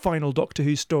as a final Doctor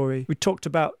Who story. We talked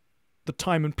about the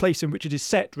time and place in which it is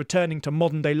set, returning to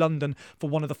modern-day London for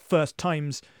one of the first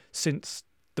times since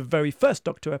the very first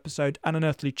Doctor episode, An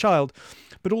Unearthly Child,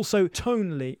 but also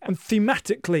tonally and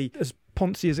thematically, as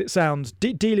poncy as it sounds,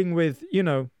 dealing with,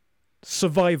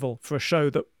 survival for a show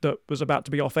that was about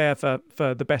to be off air for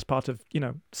the best part of,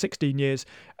 16 years,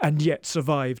 and yet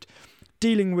survived.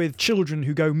 Dealing with children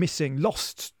who go missing,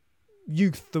 lost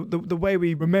youth, the way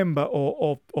we remember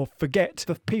or forget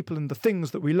the people and the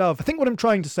things that we love. I think what I'm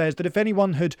trying to say is that if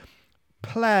anyone had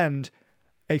planned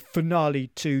a finale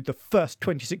to the first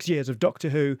 26 years of Doctor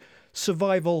Who,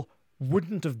 Survival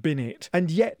wouldn't have been it. And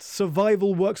yet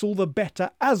Survival works all the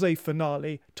better as a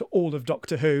finale to all of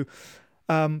Doctor Who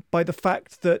by the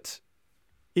fact that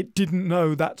it didn't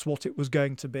know that's what it was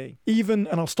going to be. Even,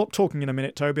 and I'll stop talking in a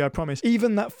minute, Toby, I promise,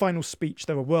 even that final speech,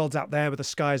 there were worlds out there where the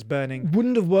sky is burning,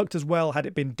 wouldn't have worked as well had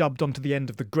it been dubbed onto the end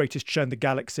of The Greatest Show in the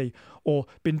Galaxy, or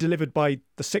been delivered by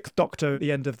the Sixth Doctor at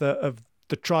the end of the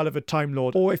Trial of a Time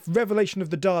Lord, or if Revelation of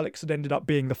the Daleks had ended up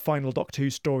being the final Doctor Who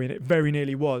story, and it very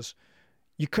nearly was.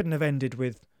 You couldn't have ended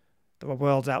with there were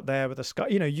worlds out there with the sky.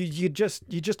 You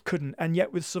just couldn't. And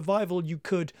yet with Survival you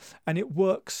could, and it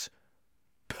works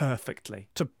perfectly.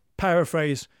 To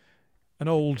paraphrase an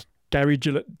old Gary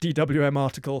Gillett DWM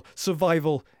article,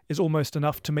 Survival is almost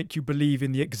enough to make you believe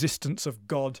in the existence of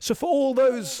God. So for all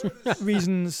those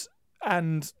reasons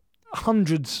and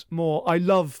hundreds more, I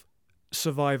love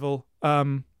Survival.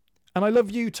 And I love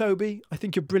you, Toby. I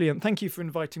think you're brilliant. Thank you for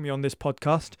inviting me on this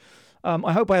podcast.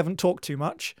 I hope I haven't talked too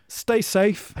much. Stay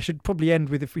safe. I should probably end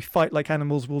with, if we fight like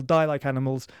animals, we'll die like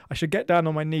animals. I should get down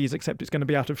on my knees, except it's going to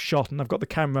be out of shot, and I've got the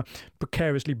camera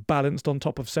precariously balanced on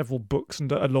top of several books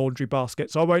and a laundry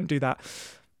basket, so I won't do that.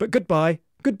 But goodbye.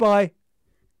 Goodbye.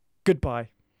 Goodbye.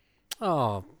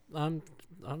 Oh, I'm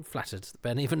flattered that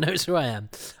Ben even knows who I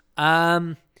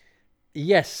am.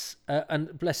 Yes,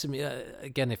 and bless him,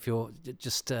 again, if you're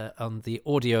just on the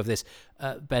audio of this,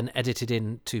 Ben edited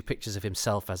in 2 pictures of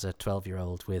himself as a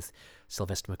 12-year-old with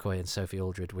Sylvester McCoy and Sophie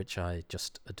Aldred, which I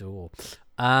just adore.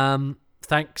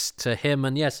 Thanks to him,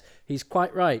 and yes, he's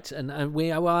quite right, and we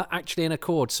are actually in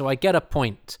accord, so I get a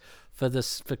point for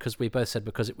this, because we both said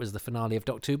because it was the finale of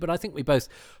Doctor Who, but I think we both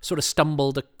sort of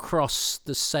stumbled across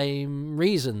the same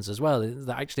reasons as well,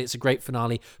 that actually it's a great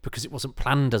finale because it wasn't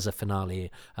planned as a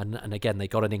finale, and again they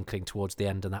got an inkling towards the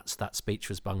end, and that speech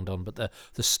was bunged on, but the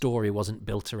story wasn't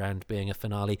built around being a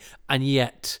finale, and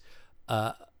yet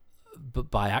but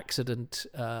by accident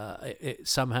it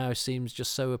somehow seems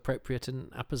just so appropriate and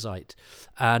apposite,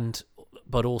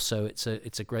 but also it's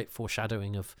a great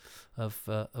foreshadowing of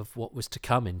what was to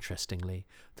come. Interestingly,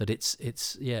 that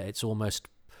it's almost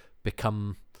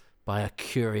become, by a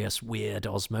curious, weird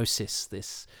osmosis,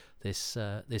 this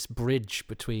bridge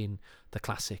between the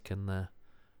classic and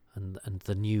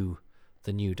the new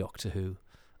Doctor Who,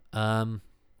 and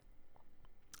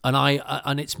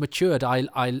it's matured.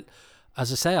 As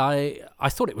I say, I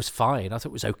thought it was fine. I thought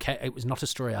it was okay. It was not a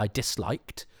story I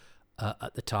disliked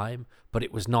at the time, but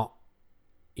it was not.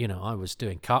 I was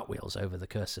doing cartwheels over the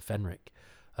Curse of Fenric,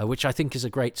 which I think is a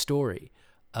great story,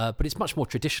 but it's much more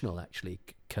traditional, actually,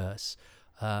 Curse.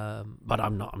 But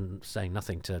I'm saying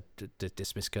nothing to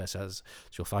dismiss Curse, as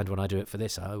you'll find when I do it for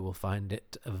this. I will find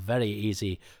it very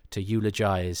easy to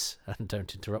eulogize, and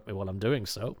don't interrupt me while I'm doing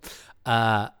so,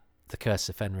 the Curse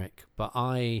of Fenric. But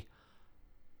I'm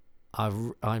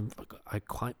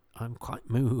quite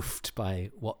moved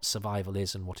by what survival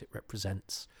is and what it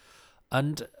represents,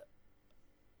 and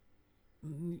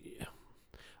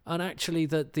actually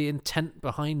the intent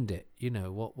behind it,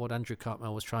 what Andrew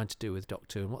Cartmel was trying to do with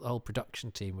Doctor Who and what the whole production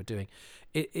team were doing,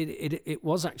 it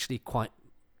was actually quite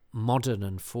modern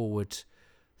and forward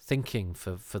thinking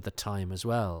for the time as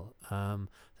well.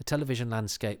 The television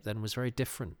landscape then was very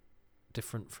different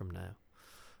from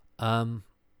now.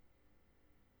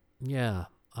 Yeah,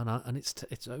 and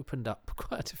it's opened up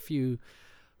quite a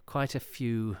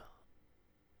few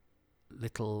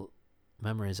little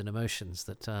memories and emotions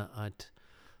that I'd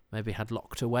maybe had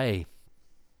locked away,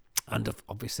 and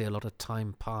obviously a lot of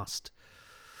time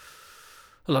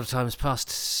has passed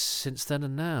since then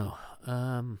and now,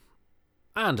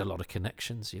 and a lot of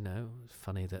connections.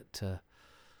 Funny that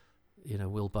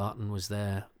Will Barton was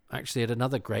there actually at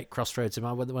another great crossroads in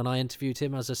my, when I interviewed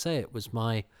him. As I say, it was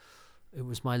my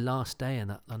last day in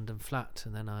that London flat,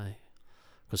 and then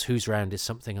because Who's Round is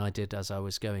something I did as I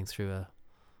was going through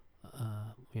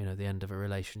the end of a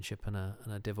relationship and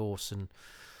a divorce, and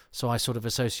so I sort of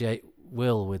associate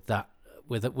Will with that,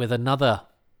 with another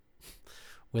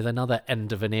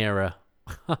end of an era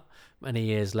many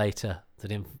years later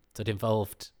that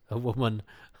involved a woman.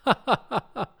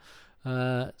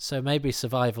 So maybe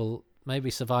survival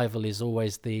is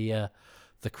always the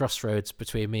crossroads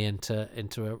between me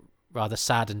into a rather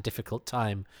sad and difficult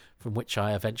time from which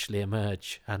I eventually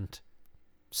emerge and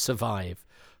survive.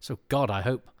 So God, I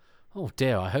hope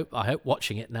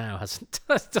watching it now I hope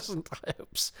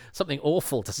something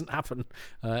awful doesn't happen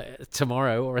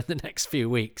tomorrow or in the next few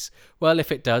weeks. Well,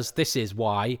 if it does, this is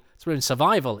why. It's in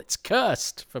survival. It's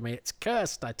cursed for me. It's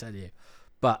cursed, I tell you.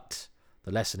 But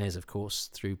the lesson is, of course,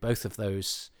 through both of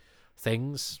those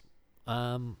things,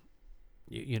 you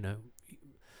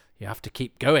have to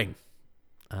keep going.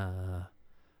 And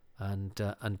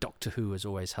Doctor Who has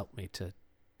always helped me to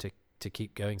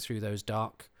keep going through those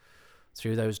dark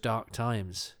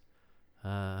times.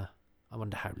 I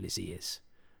wonder how Lizzie is.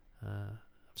 I've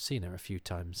seen her a few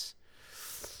times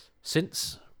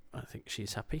since. I think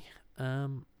she's happy. They're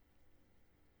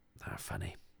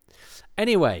funny.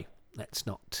 Anyway, let's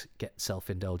not get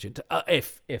self-indulgent.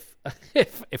 If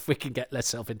we can get less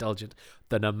self-indulgent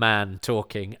than a man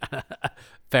talking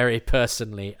very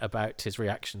personally about his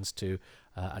reactions to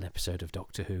an episode of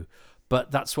Doctor Who.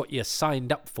 But that's what you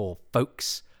signed up for,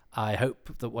 folks. I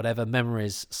hope that whatever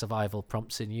memories survival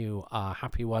prompts in you are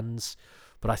happy ones.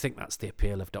 But I think that's the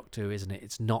appeal of Doctor Who, isn't it?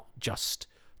 It's not just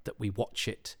that we watch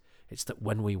it. It's that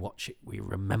when we watch it, we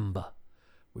remember.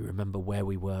 We remember where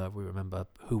we were. We remember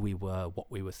who we were,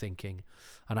 what we were thinking.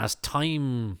 And as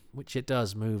time, which it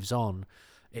does, moves on,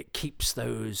 it keeps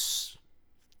those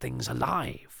things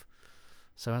alive.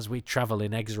 So as we travel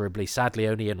inexorably, sadly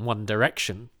only in one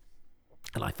direction,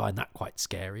 and I find that quite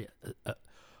scary at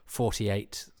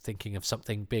 48, thinking of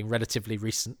something being relatively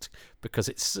recent because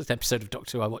it's an episode of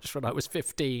Doctor Who I watched when I was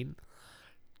 15.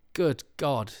 Good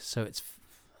God. So it's...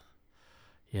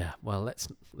 Yeah, well, let's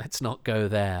not go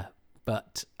there.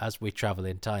 But as we travel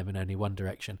in time in only one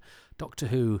direction, Doctor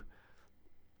Who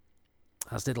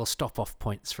has little stop-off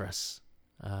points for us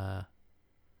to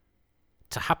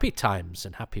happy times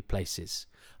and happy places.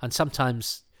 And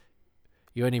sometimes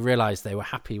you only realise they were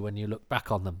happy when you look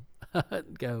back on them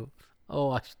and go,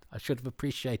 oh, I should have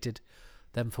appreciated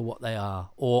them for what they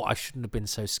are. Or I shouldn't have been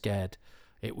so scared.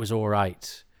 It was all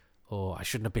right. Or I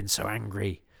shouldn't have been so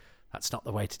angry. That's not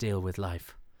the way to deal with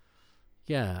life.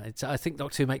 Yeah, I think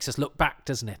Doctor Who makes us look back,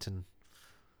 doesn't it?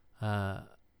 And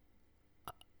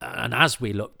as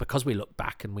we look, because we look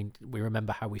back and we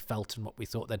remember how we felt and what we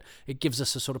thought, then it gives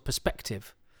us a sort of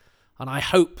perspective. And I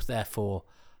hope, therefore,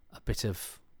 a bit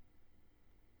of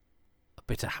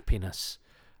happiness,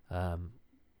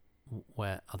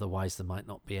 where otherwise there might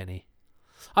not be any.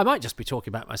 I might just be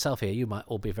talking about myself here. You might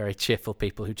all be very cheerful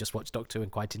people who just watch Doctor Who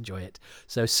and quite enjoy it.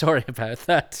 So sorry about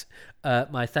that.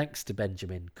 My thanks to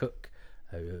Benjamin Cook,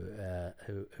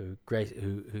 who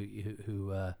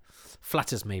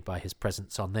flatters me by his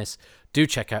presence on this. Do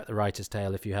check out The Writer's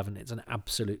Tale if you haven't. It's an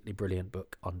absolutely brilliant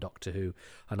book on Doctor Who,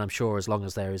 and I'm sure as long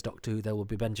as there is Doctor Who, there will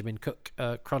be Benjamin Cook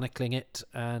chronicling it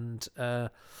and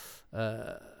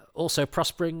also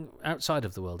prospering outside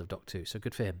of the world of Doctor Who. So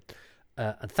good for him.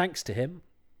 And thanks to him,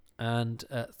 and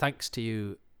thanks to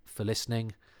you for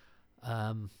listening.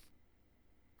 And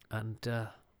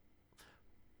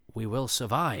we will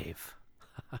survive.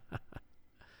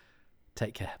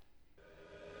 Take care.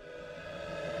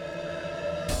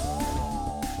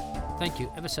 Thank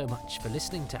you ever so much for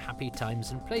listening to Happy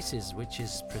Times and Places, which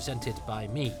is presented by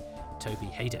me, Toby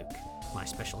Haydock. My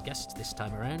special guest this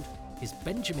time around is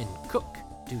Benjamin Cook.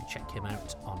 Do check him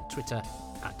out on Twitter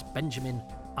at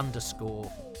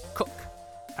Benjamin_Cook.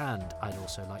 And I'd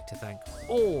also like to thank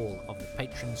all of the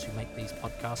patrons who make these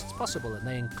podcasts possible, and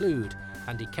they include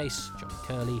Andy Case, John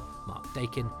Curley, Mark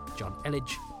Dakin, John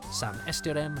Elledge, Sam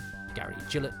Estirem, Gary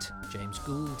Gillett, James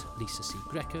Gould, Lisa C.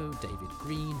 Greco, David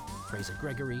Green, Fraser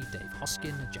Gregory, Dave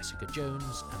Hoskin, Jessica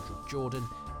Jones, Andrew Jordan,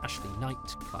 Ashley Knight,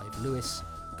 Clive Lewis,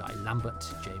 Guy Lambert,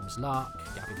 James Lark,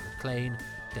 Gavin McLean,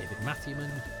 David Matthewman,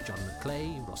 John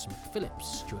McClay, Ross McPhillips,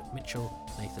 Stuart Mitchell,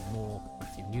 Nathan Moore,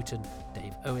 Matthew Newton,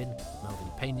 Dave Owen,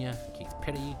 Melvin Pena, Keith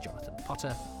Perry, Jonathan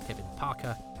Potter, Kevin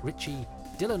Parker, Richie,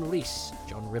 Dylan Rees,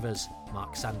 John Rivers,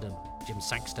 Mark Sandham, Jim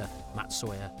Sangster, Matt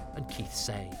Sawyer, and Keith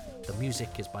Say. The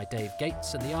music is by Dave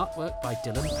Gates and the artwork by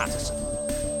Dylan Patterson.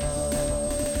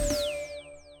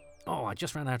 Oh, I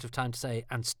just ran out of time to say,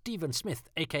 and Stephen Smith,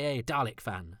 aka Dalek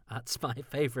Fan. That's my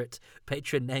favourite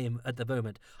patron name at the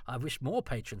moment. I wish more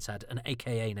patrons had an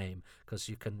aka name, because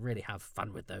you can really have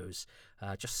fun with those.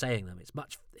 Just saying them, it's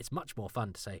much more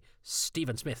fun to say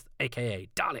Stephen Smith, aka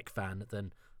Dalek Fan,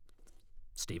 than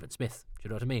Stephen Smith. Do you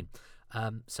know what I mean?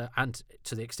 And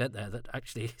to the extent there that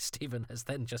actually Stephen has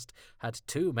then just had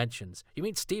 2 mentions. You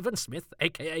mean Stephen Smith,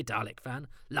 aka Dalek Fan?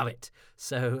 Love it.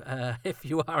 So if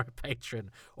you are a patron,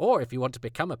 or if you want to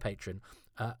become a patron,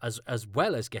 as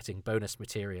well as getting bonus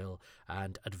material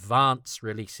and advance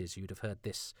releases, you'd have heard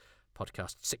this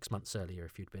podcast 6 months earlier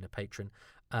if you'd been a patron,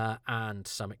 and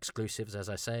some exclusives, as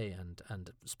I say,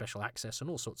 and special access and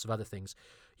all sorts of other things.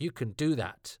 You can do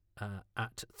that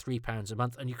at £3 a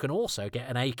month, and you can also get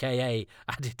an AKA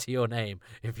added to your name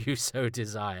if you so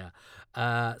desire.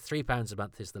 £3 a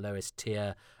month is the lowest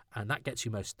tier, and that gets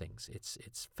you most things.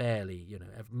 It's fairly,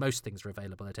 most things are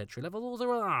available at entry level, although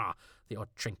there are the odd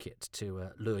trinket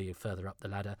to lure you further up the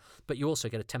ladder. But you also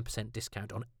get a 10%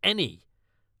 discount on any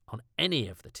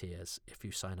of the tiers if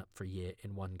you sign up for a year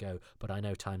in one go. But I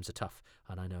know times are tough,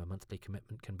 and I know a monthly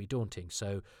commitment can be daunting.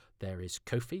 So there is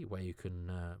Ko-fi, where you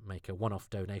can make a one-off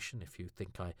donation if you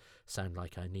think I sound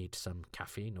like I need some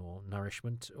caffeine or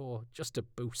nourishment or just a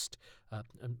boost, a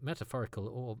metaphorical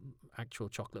or actual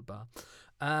chocolate bar.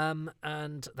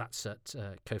 And that's at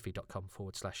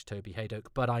ko-fi.com/Toby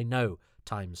Haydock. But I know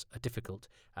times are difficult,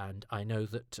 and I know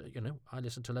that I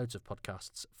listen to loads of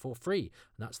podcasts for free,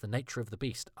 and that's the nature of the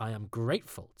beast. I am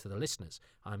grateful to the listeners.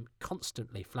 I'm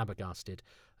constantly flabbergasted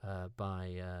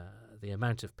by the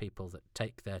amount of people that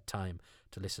take their time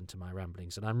to listen to my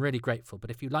ramblings, and I'm really grateful. But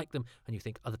if you like them and you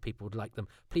think other people would like them,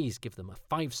 please give them a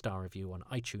 5-star review on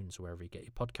iTunes, wherever you get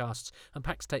your podcasts, and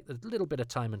perhaps take a little bit of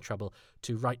time and trouble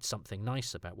to write something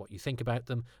nice about what you think about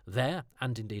them there,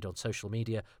 and indeed on social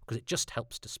media, because it just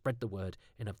helps to spread the word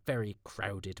in a very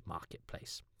crowded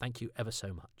marketplace. Thank you ever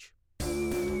so much.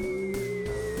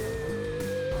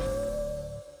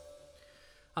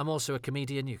 I'm also a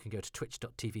comedian. You can go to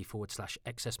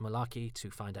twitch.tv/excessmalarkey to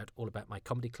find out all about my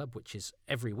comedy club, which is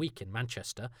every week in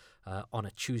Manchester on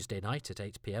a Tuesday night at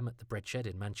 8 p.m. at the Breadshed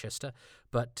in Manchester.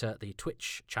 But the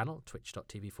Twitch channel,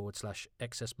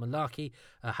 twitch.tv/excessmalarkey,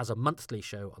 has a monthly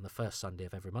show on the first Sunday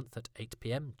of every month at 8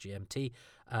 p.m. GMT.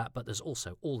 But there's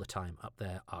also all the time up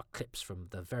there are clips from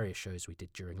the various shows we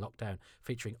did during lockdown,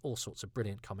 featuring all sorts of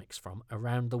brilliant comics from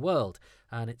around the world.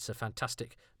 And it's a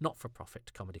fantastic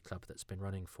not-for-profit comedy club that's been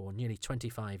running for nearly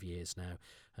 25 years now.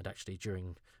 And actually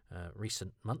during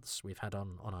recent months we've had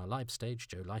on our live stage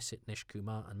Joe Lycett, Nish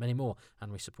Kumar and many more, and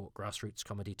we support grassroots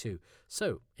comedy too.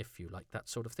 So if you like that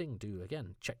sort of thing, do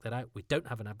again check that out. We don't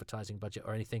have an advertising budget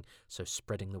or anything, so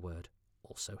spreading the word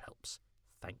also helps.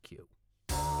 Thank you.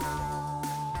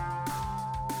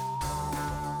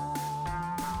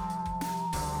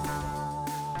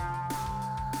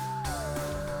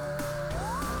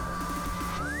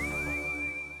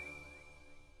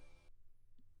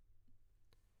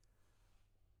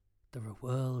 There are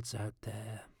worlds out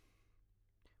there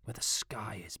where the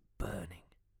sky is burning,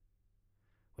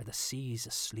 where the sea's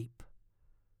asleep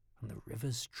and the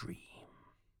rivers dream.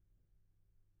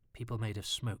 People made of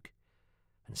smoke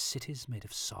and cities made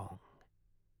of song.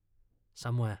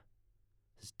 Somewhere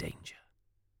there's danger.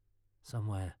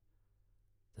 Somewhere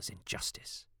there's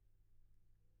injustice.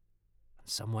 And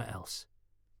somewhere else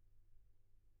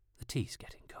the tea's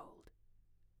getting cold.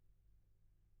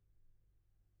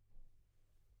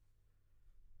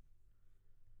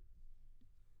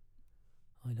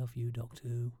 I love you, Doctor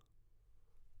Who.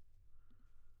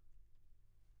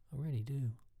 I really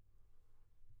do.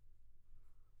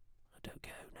 I don't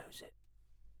care who knows it.